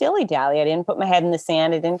didn't dilly-dally. I didn't put my head in the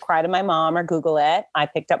sand. I didn't cry to my mom or Google it. I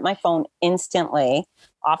picked up my phone instantly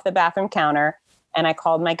off the bathroom counter, and I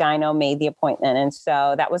called my gyno, made the appointment. And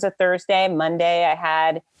so that was a Thursday. Monday, I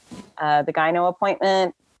had the gyno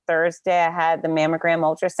appointment. Thursday, I had the mammogram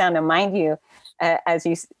ultrasound. And mind you, as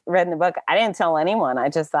you read in the book, I didn't tell anyone. I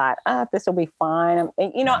just thought, this will be fine.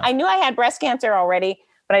 I knew I had breast cancer already,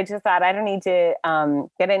 but I just thought I don't need to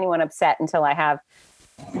get anyone upset until I have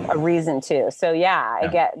a reason to. So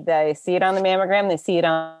they see it on the mammogram. They see it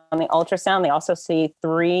on the ultrasound. They also see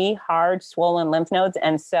 3 hard swollen lymph nodes.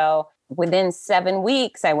 And so within 7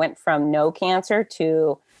 weeks, I went from no cancer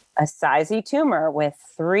to a size-y tumor with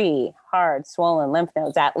 3 hard swollen lymph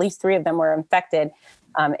nodes. At least 3 of them were infected.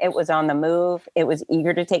 It was on the move. It was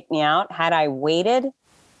eager to take me out. Had I waited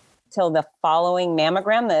till the following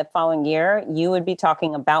mammogram, the following year, you would be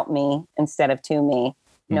talking about me instead of to me.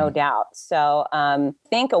 No doubt. So I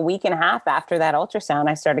think a week and a half after that ultrasound,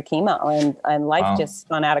 I started chemo and life just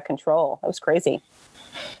spun out of control. It was crazy.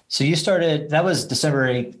 So you started, that was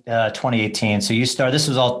December 2018. So this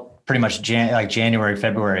was all pretty much January,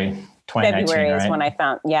 February 2019, February is right? when I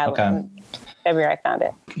found, February I found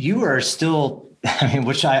it. You were still,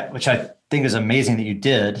 which I think is amazing that you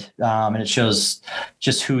did. And it shows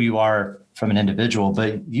just who you are from an individual,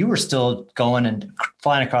 but you were still going and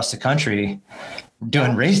flying across the country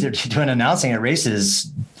doing announcing at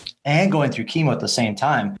races and going through chemo at the same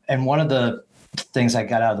time. And one of the things I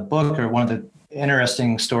got out of the book, or one of the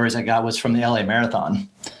interesting stories I got, was from the LA Marathon.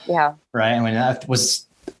 Yeah. Right. I mean, was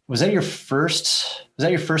that your first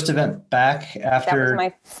event back after? That was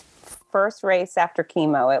my first race after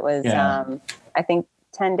chemo. It was, I think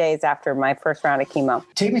 10 days after my first round of chemo.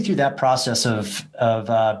 Take me through that process of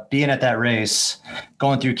being at that race,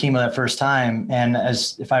 going through chemo that first time. And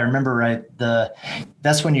if I remember right,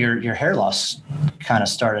 that's when your hair loss kind of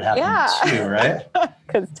started happening too, right?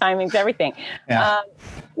 Because timing's everything. Yeah.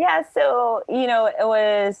 So, it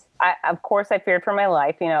was, of course I feared for my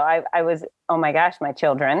life. I was, oh my gosh, my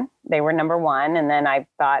children, they were number one. And then I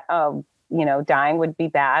thought, dying would be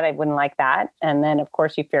bad. I wouldn't like that. And then of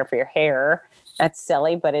course you fear for your hair. That's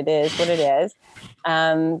silly, but it is what it is.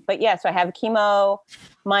 So I have chemo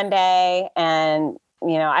Monday and,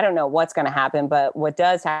 I don't know what's going to happen, but what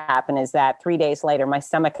does happen is that 3 days later, my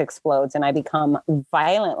stomach explodes and I become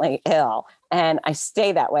violently ill. And I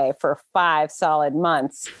stay that way for 5 solid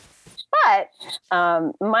months. But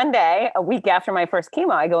Monday, a week after my first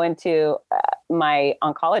chemo, I go into my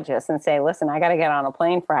oncologist and say, listen, I got to get on a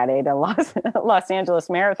plane Friday to Los Angeles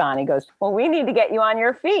Marathon. He goes, well, we need to get you on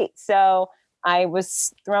your feet. So I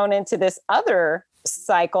was thrown into this other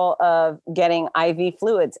cycle of getting IV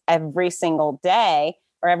fluids every single day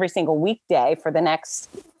or every single weekday for the next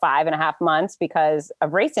 5.5 months because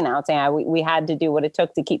of race announcing. We had to do what it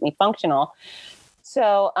took to keep me functional.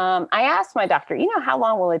 So I asked my doctor, how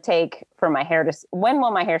long will it take for my hair when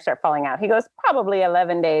will my hair start falling out? He goes, probably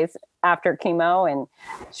 11 days after chemo. And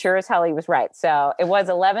sure as hell, he was right. So it was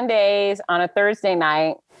 11 days on a Thursday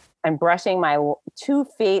night. I'm brushing my 2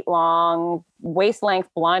 feet long, waist length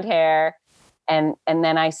blonde hair. And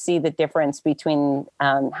then I see the difference between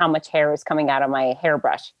how much hair is coming out of my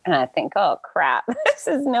hairbrush. And I think, oh, crap, this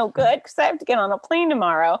is no good because I have to get on a plane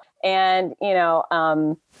tomorrow. And,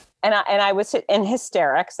 I was in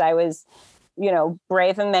hysterics. I was,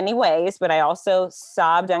 brave in many ways, but I also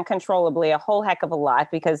sobbed uncontrollably a whole heck of a lot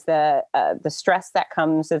because the stress that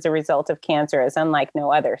comes as a result of cancer is unlike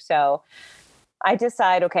no other. So I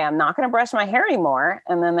decide, okay, I'm not going to brush my hair anymore.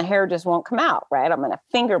 And then the hair just won't come out, right? I'm going to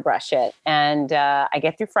finger brush it. And I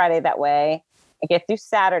get through Friday that way. I get through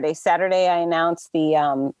Saturday. Saturday, I announced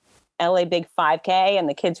the LA Big 5K and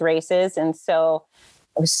the kids' races. And so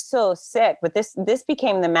I was so sick. But this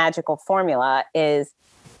became the magical formula is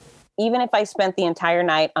even if I spent the entire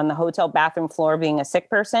night on the hotel bathroom floor being a sick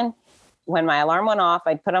person, when my alarm went off,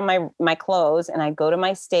 I'd put on my clothes and I'd go to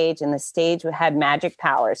my stage and the stage had magic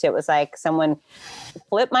powers. It was like someone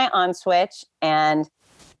flipped my on switch and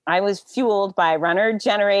I was fueled by runner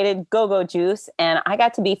generated go-go juice and I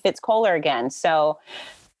got to be Fitz Kohler again. So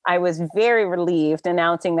I was very relieved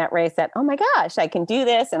announcing that race that, oh my gosh, I can do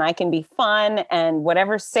this and I can be fun and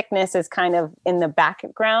whatever sickness is kind of in the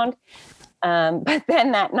background. But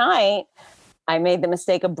then that night, I made the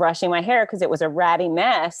mistake of brushing my hair because it was a ratty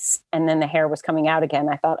mess. And then the hair was coming out again.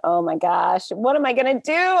 I thought, oh my gosh, what am I going to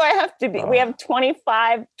do? We have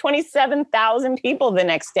 27,000 people the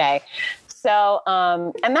next day. So,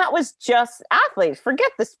 and that was just athletes.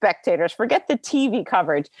 Forget the spectators, forget the TV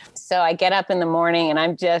coverage. So I get up in the morning and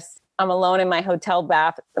I'm alone in my hotel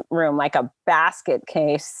bathroom, like a basket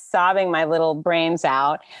case, sobbing my little brains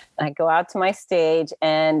out. And I go out to my stage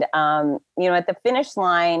and, at the finish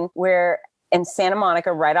line where in Santa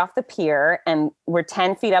Monica, right off the pier, and we're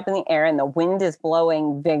 10 feet up in the air and the wind is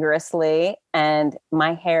blowing vigorously and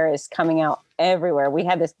my hair is coming out everywhere. We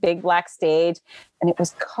had this big black stage and it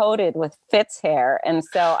was coated with Fitz hair. And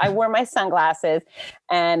so I wore my sunglasses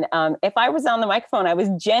and if I was on the microphone, I was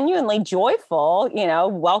genuinely joyful,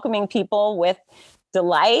 welcoming people with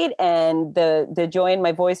delight, and the joy in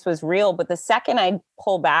my voice was real. But the second I'd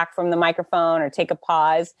pull back from the microphone or take a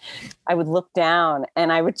pause, I would look down and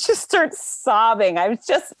I would just start sobbing.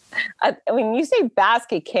 When you say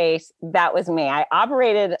basket case, that was me. I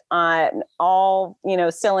operated on all,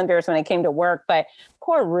 cylinders when I came to work, but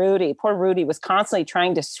poor Rudy was constantly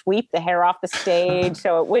trying to sweep the hair off the stage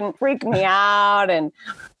so it wouldn't freak me out. And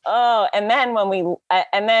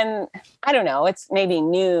then I don't know, it's maybe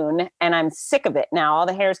noon and I'm sick of it now. All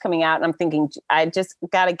the hair is coming out and I'm thinking, I just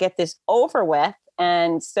got to get this over with.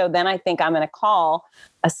 And so then I think I'm going to call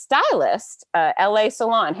a stylist, LA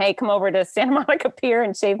salon. Hey, come over to Santa Monica Pier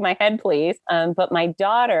and shave my head, please. But my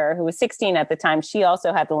daughter, who was 16 at the time, she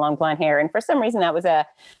also had the long blonde hair. And for some reason, that was a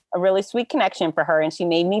really sweet connection for her. And she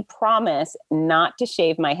made me promise not to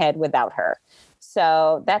shave my head without her.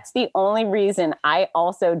 So that's the only reason I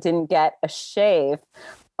also didn't get a shave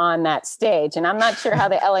on that stage. And I'm not sure how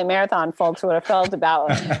the LA Marathon folks would have felt about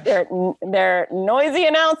their noisy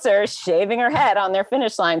announcer shaving her head on their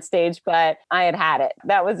finish line stage, but I had it.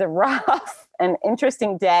 That was a rough and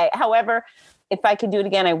interesting day. However, if I could do it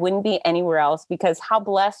again, I wouldn't be anywhere else, because how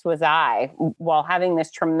blessed was I while having this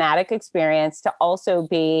traumatic experience to also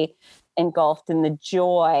be engulfed in the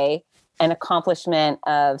joy and accomplishment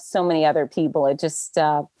of so many other people. It just,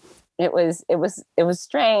 it was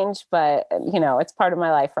strange, but it's part of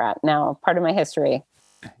my life right now, part of my history.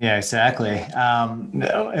 Yeah, exactly.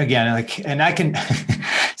 Again, and I can,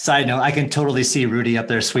 side note, I can totally see Rudy up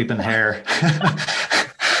there sweeping hair.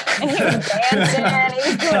 And he was dancing.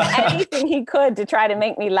 He was doing anything he could to try to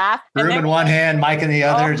make me laugh. Broom in one hand, mic in the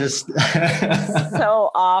other. Just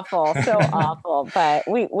so awful. But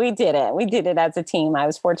we did it. We did it as a team. I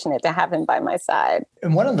was fortunate to have him by my side.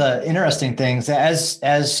 And one of the interesting things, as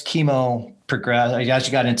chemo progressed, as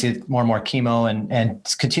you got into more and more chemo and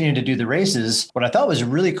continuing to do the races, what I thought was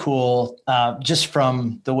really cool, just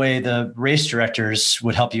from the way the race directors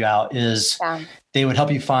would help you out, is they would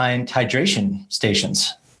help you find hydration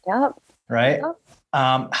stations. Yep. Right. Yep.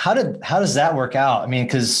 How does that work out? I mean,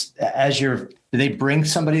 because do they bring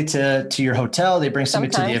somebody to your hotel? They bring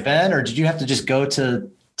somebody to the event, or did you have to just go to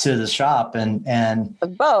the shop and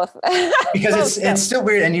both? Because it's still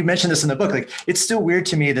weird. And you mentioned this in the book, like it's still weird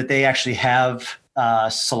to me that they actually have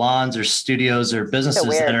salons or studios or businesses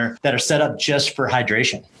that are set up just for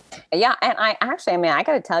hydration. Yeah. And I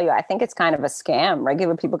got to tell you, I think it's kind of a scam.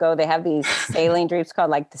 Regular people go, they have these saline drips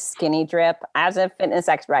called like the skinny drip. As a fitness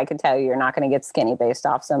expert, I can tell you, you're not going to get skinny based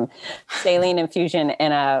off some saline infusion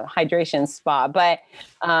in a hydration spa. But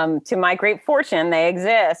to my great fortune, they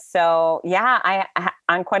exist. So yeah, I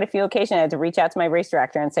on quite a few occasions, I had to reach out to my race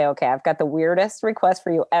director and say, okay, I've got the weirdest request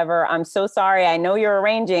for you ever. I'm so sorry. I know you're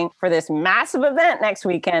arranging for this massive event next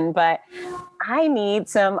weekend, but I need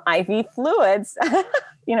some IV fluids.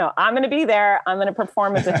 I'm going to be there. I'm going to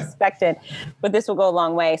perform as expected, but this will go a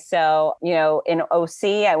long way. So, in OC,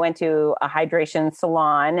 I went to a hydration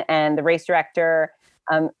salon, and the race director,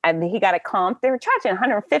 and he got a comp. They were charging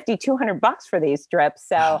 $150, $200 for these drips.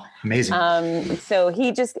 So wow, amazing. So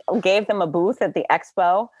he just gave them a booth at the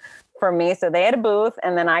expo for me. So they had a booth,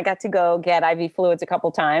 and then I got to go get IV fluids a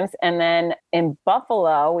couple times. And then in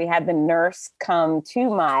Buffalo, we had the nurse come to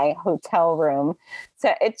my hotel room.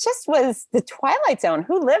 So it just was the twilight zone.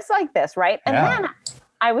 Who lives like this, right? And then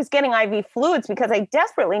I was getting IV fluids because I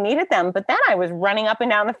desperately needed them. But then I was running up and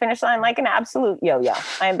down the finish line like an absolute yo-yo.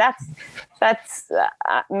 And that's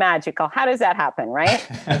magical. How does that happen, right?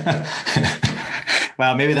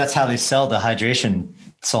 Well, maybe that's how they sell the hydration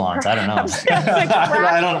salons. I don't know.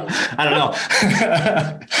 I don't know.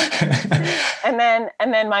 And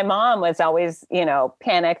then my mom was always,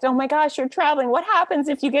 panicked. Oh my gosh, you're traveling. What happens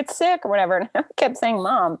if you get sick or whatever? And I kept saying,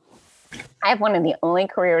 Mom, I have one of the only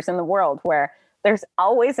careers in the world where there's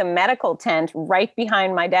always a medical tent right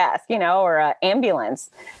behind my desk, or an ambulance.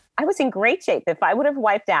 I was in great shape. If I would have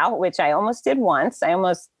wiped out, which I almost did once, I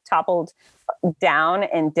almost toppled down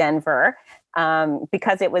in Denver.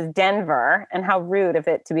 Because it was Denver, and how rude of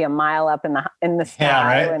it to be a mile up in the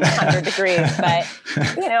sky when 100 degrees. But,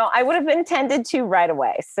 I would have intended to right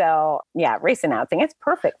away. So yeah, race announcing, it's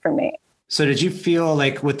perfect for me. So did you feel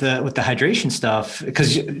like with the hydration stuff,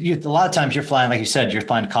 because a lot of times you're flying, like you said, you're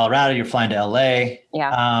flying to Colorado, you're flying to LA,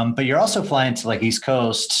 but you're also flying to like East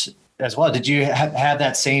Coast. as well. Did you have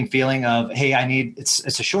that same feeling of, hey,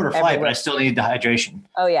 it's a shorter flight, but I still need the hydration?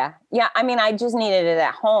 Oh yeah. Yeah. I mean, I just needed it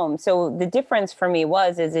at home. So the difference for me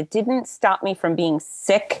is it didn't stop me from being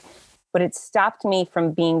sick, but it stopped me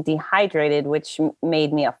from being dehydrated, which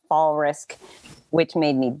made me a fall risk, which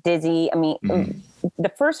made me dizzy. I mean, the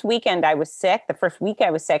first week I was sick,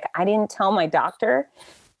 I didn't tell my doctor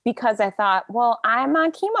because I thought, well, I'm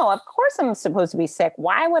on chemo. Of course I'm supposed to be sick.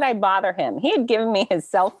 Why would I bother him? He had given me his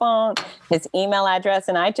cell phone, his email address.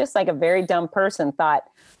 And I just, like a very dumb person, thought,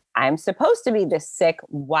 I'm supposed to be this sick.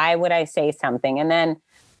 Why would I say something? And then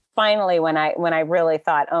finally, when I really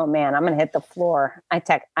thought, oh man, I'm going to hit the floor, I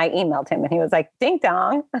emailed him and he was like, ding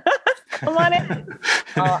dong, come on in.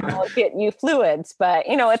 I'll get you fluids. But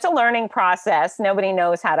it's a learning process. Nobody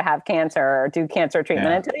knows how to have cancer or do cancer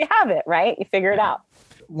treatment until you have it, right? You figure it out.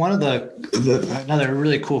 One of another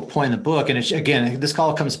really cool point in the book, and again, this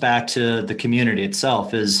all comes back to the community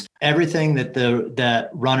itself, is everything that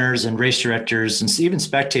runners and race directors and even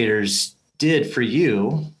spectators did for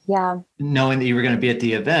you. Yeah. Knowing that you were going to be at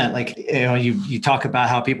the event, like, you talk about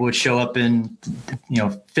how people would show up in,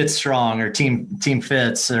 Fit Strong or Team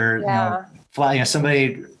Fits or,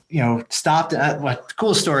 somebody, stopped. What the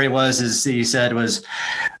cool story is that you said was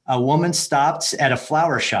a woman stopped at a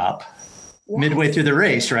flower shop midway through the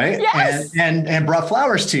race, right? Yes. And brought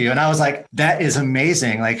flowers to you. And I was like, that is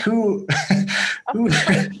amazing. Like who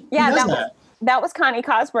that was Connie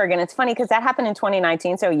Cosberg. And it's funny because that happened in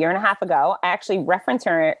 2019. So a year and a half ago. I actually reference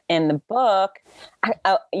her in the book.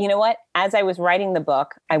 You know what? As I was writing the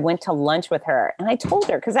book, I went to lunch with her and I told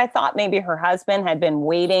her, because I thought maybe her husband had been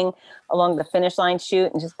waiting along the finish line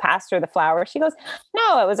chute and just passed her the flowers. She goes,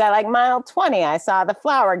 no, it was at like mile 20. I saw the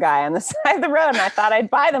flower guy on the side of the road and I thought I'd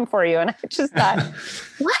buy them for you. And I just thought,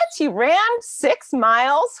 what? You ran 6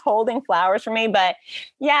 miles holding flowers for me? But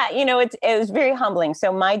yeah, it was very humbling.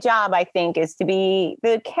 So my job, I think, is to be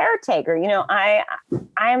the caretaker.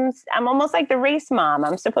 I'm almost like the race mom.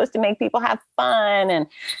 I'm supposed to make people have fun and,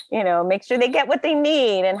 make sure they get what they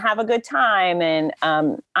need and have a good time. And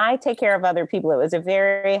I take care of other people. It was a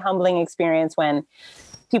very humbling experience when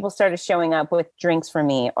people started showing up with drinks for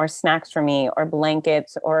me or snacks for me or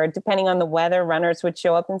blankets, or depending on the weather, runners would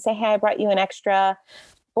show up and say, hey, I brought you an extra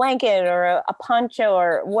blanket or a poncho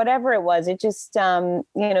or whatever it was. It just,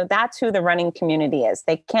 that's who the running community is.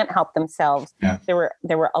 They can't help themselves. Yeah.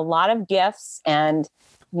 There were a lot of gifts, and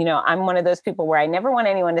I'm one of those people where I never want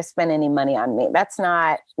anyone to spend any money on me. That's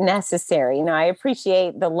not necessary. I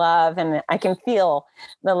appreciate the love and I can feel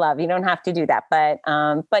the love. You don't have to do that. But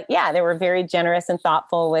yeah, they were very generous and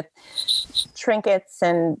thoughtful with trinkets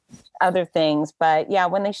and other things. But yeah,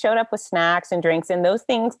 when they showed up with snacks and drinks, and those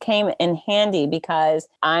things came in handy because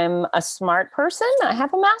I'm a smart person. I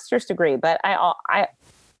have a master's degree, but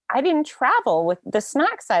I didn't travel with the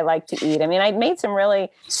snacks I like to eat. I mean, I made some really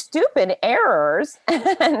stupid errors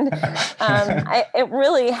and it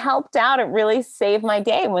really helped out. It really saved my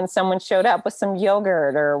day when someone showed up with some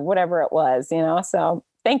yogurt or whatever it was, so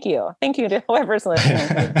thank you. Thank you to whoever's listening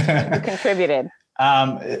who contributed.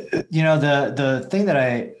 The thing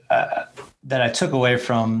that I took away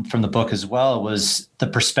from the book as well was the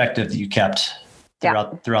perspective that you kept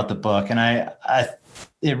throughout the book. And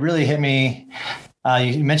it really hit me.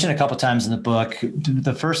 You mentioned a couple of times in the book.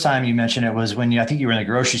 The first time you mentioned it was when I think you were in the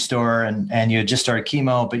grocery store and you had just started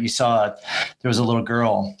chemo, but you saw there was a little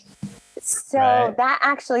girl. So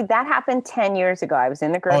right? that happened 10 years ago. I was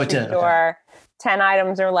in the grocery store, 10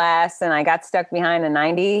 items or less, and I got stuck behind a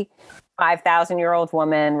 95,000-year-old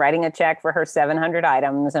woman writing a check for her 700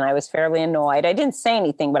 items. And I was fairly annoyed. I didn't say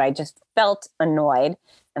anything, but I just felt annoyed.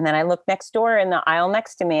 And then I looked next door in the aisle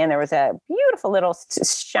next to me, and there was a beautiful little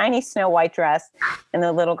shiny Snow White dress, and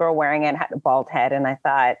the little girl wearing it had a bald head. And I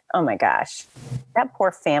thought, oh my gosh, that poor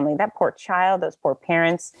family, that poor child, those poor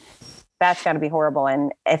parents, that's got to be horrible.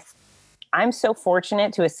 And if I'm so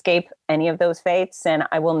fortunate to escape any of those fates, then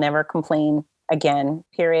I will never complain again,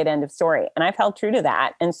 period, end of story. And I've held true to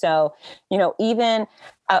that. And so,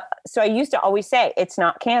 so I used to always say, it's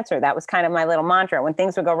not cancer. That was kind of my little mantra. When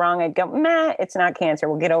things would go wrong, I'd go, meh, it's not cancer.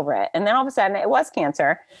 We'll get over it. And then all of a sudden it was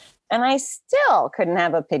cancer. And I still couldn't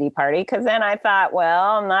have a pity party because then I thought,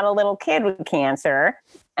 well, I'm not a little kid with cancer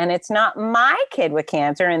and it's not my kid with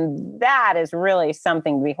cancer. And that is really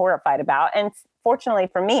something to be horrified about. And fortunately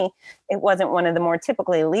for me, it wasn't one of the more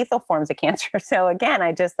typically lethal forms of cancer. So again,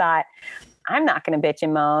 I just thought, I'm not going to bitch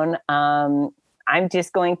and moan. I'm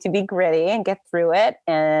just going to be gritty and get through it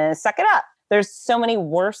and suck it up. There's so many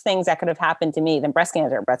worse things that could have happened to me than breast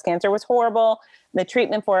cancer. Breast cancer was horrible. The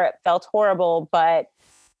treatment for it felt horrible, but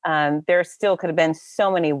there still could have been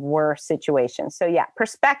so many worse situations. So yeah,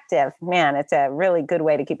 perspective, man, it's a really good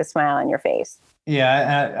way to keep a smile on your face.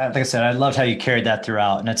 Yeah. Like I said, I loved how you carried that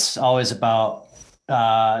throughout. And it's always about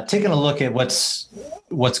taking a look at what's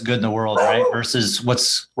good in the world, right? Versus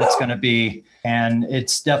what's going to be. And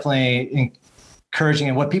it's definitely encouraging.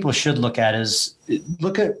 And what people should look at is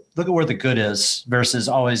look at where the good is versus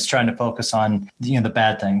always trying to focus on, the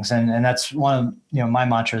bad things. And that's one of, my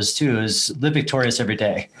mantras too, is live victorious every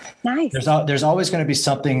day. Nice. There's always going to be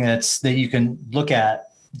something that you can look at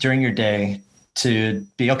during your day to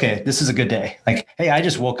be, okay, this is a good day. Like, hey, I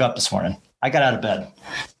just woke up this morning. I got out of bed,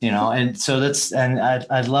 and so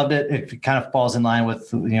I loved it. It kind of falls in line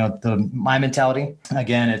with, my mentality.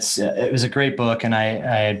 Again, it was a great book, and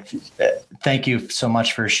I thank you so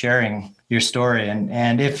much for sharing your story.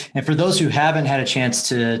 And for those who haven't had a chance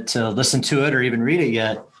to listen to it or even read it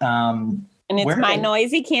yet, and it's My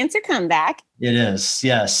Noisy Cancer Comeback. It is,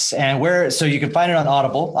 yes. And so you can find it on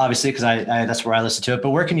Audible, obviously, because I that's where I listen to it. But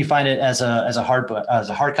where can you find it as a hard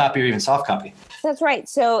copy or even soft copy? That's right.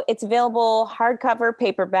 So it's available hardcover,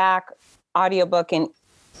 paperback, audiobook, and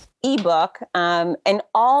ebook, and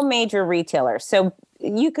all major retailers. So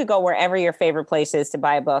you could go wherever your favorite place is to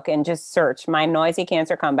buy a book and just search My Noisy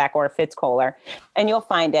Cancer Comeback or Fitz Koehler, and you'll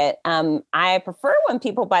find it. I prefer when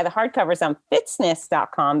people buy the hardcovers on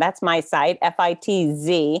Fitzness.com. That's my site,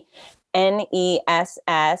 FITZNESS.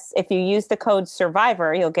 If you use the code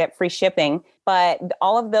SURVIVOR, you'll get free shipping. But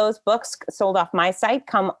all of those books sold off my site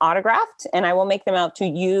come autographed, and I will make them out to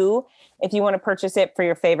you if you want to purchase it for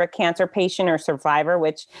your favorite cancer patient or survivor,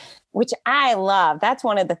 which I love. That's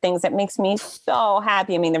one of the things that makes me so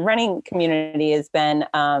happy. I mean, the running community has been,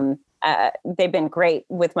 they've been great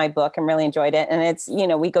with my book and really enjoyed it. And it's,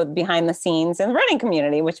 we go behind the scenes in the running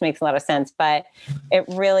community, which makes a lot of sense, but it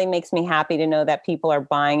really makes me happy to know that people are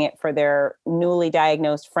buying it for their newly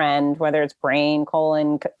diagnosed friend, whether it's brain,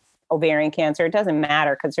 colon, ovarian cancer. It doesn't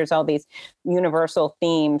matter because there's all these universal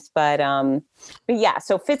themes, but yeah,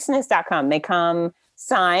 so Fitzness.com, they come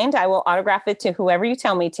signed. I will autograph it to whoever you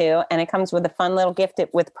tell me to. And it comes with a fun little gift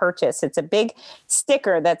with purchase. It's a big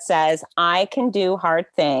sticker that says, I can do hard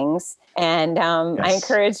things. And yes. I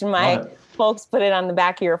encourage my folks, put it on the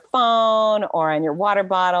back of your phone or on your water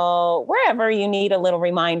bottle, wherever you need a little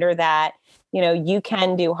reminder that, you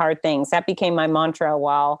can do hard things. That became my mantra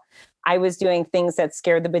while I was doing things that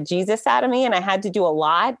scared the bejesus out of me, and I had to do a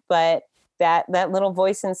lot, but that little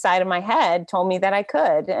voice inside of my head told me that I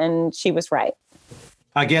could, and she was right.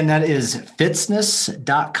 Again, that is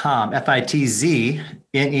Fitzness.com,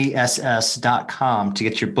 Fitzness.com to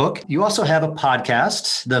get your book. You also have a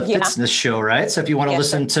podcast, The Fitzness Show, right? So if you want to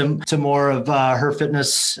listen to more of her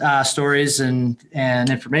fitness stories and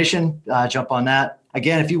information, jump on that.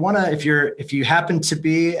 Again, if you happen to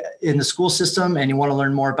be in the school system and you want to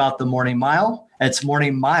learn more about the Morning Mile, it's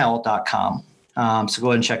morningmile.com. So go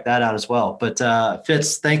ahead and check that out as well. But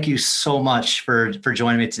Fitz, thank you so much for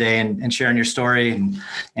joining me today and sharing your story.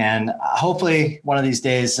 And hopefully one of these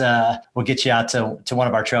days we'll get you out to one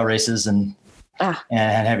of our trail races and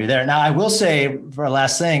have you there. Now, I will say for our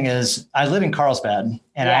last thing is I live in Carlsbad,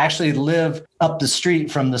 and I actually live up the street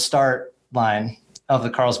from the start line of the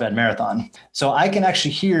Carlsbad Marathon. So I can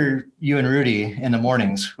actually hear you and Rudy in the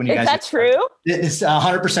mornings when you guys. Is that true? It's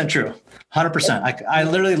 100% true. 100%. I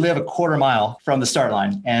literally live a quarter mile from the start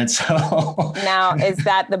line. And so now, is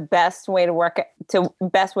that the best way to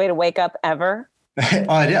wake up ever?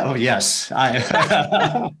 Oh, yes. You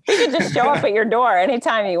can just show up at your door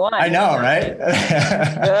anytime you want. I know, right?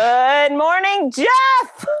 Good morning,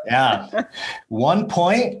 Jeff. Yeah. 1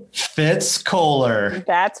 point, Fitz Koehler.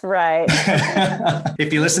 That's right.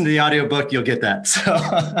 If you listen to the audiobook, you'll get that. So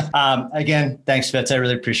again, thanks, Fitz. I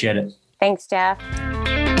really appreciate it. Thanks, Jeff.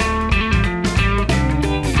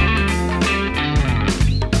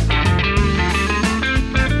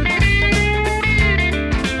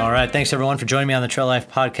 All right. Thanks, everyone, for joining me on the Trail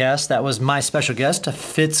Life Podcast. That was my special guest,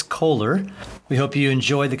 Fitz Koehler. We hope you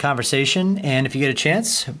enjoyed the conversation. And if you get a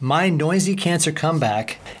chance, My Noisy Cancer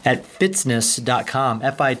Comeback at Fitzness.com,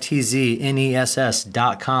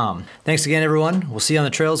 Fitzness.com. Thanks again, everyone. We'll see you on the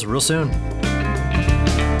trails real soon.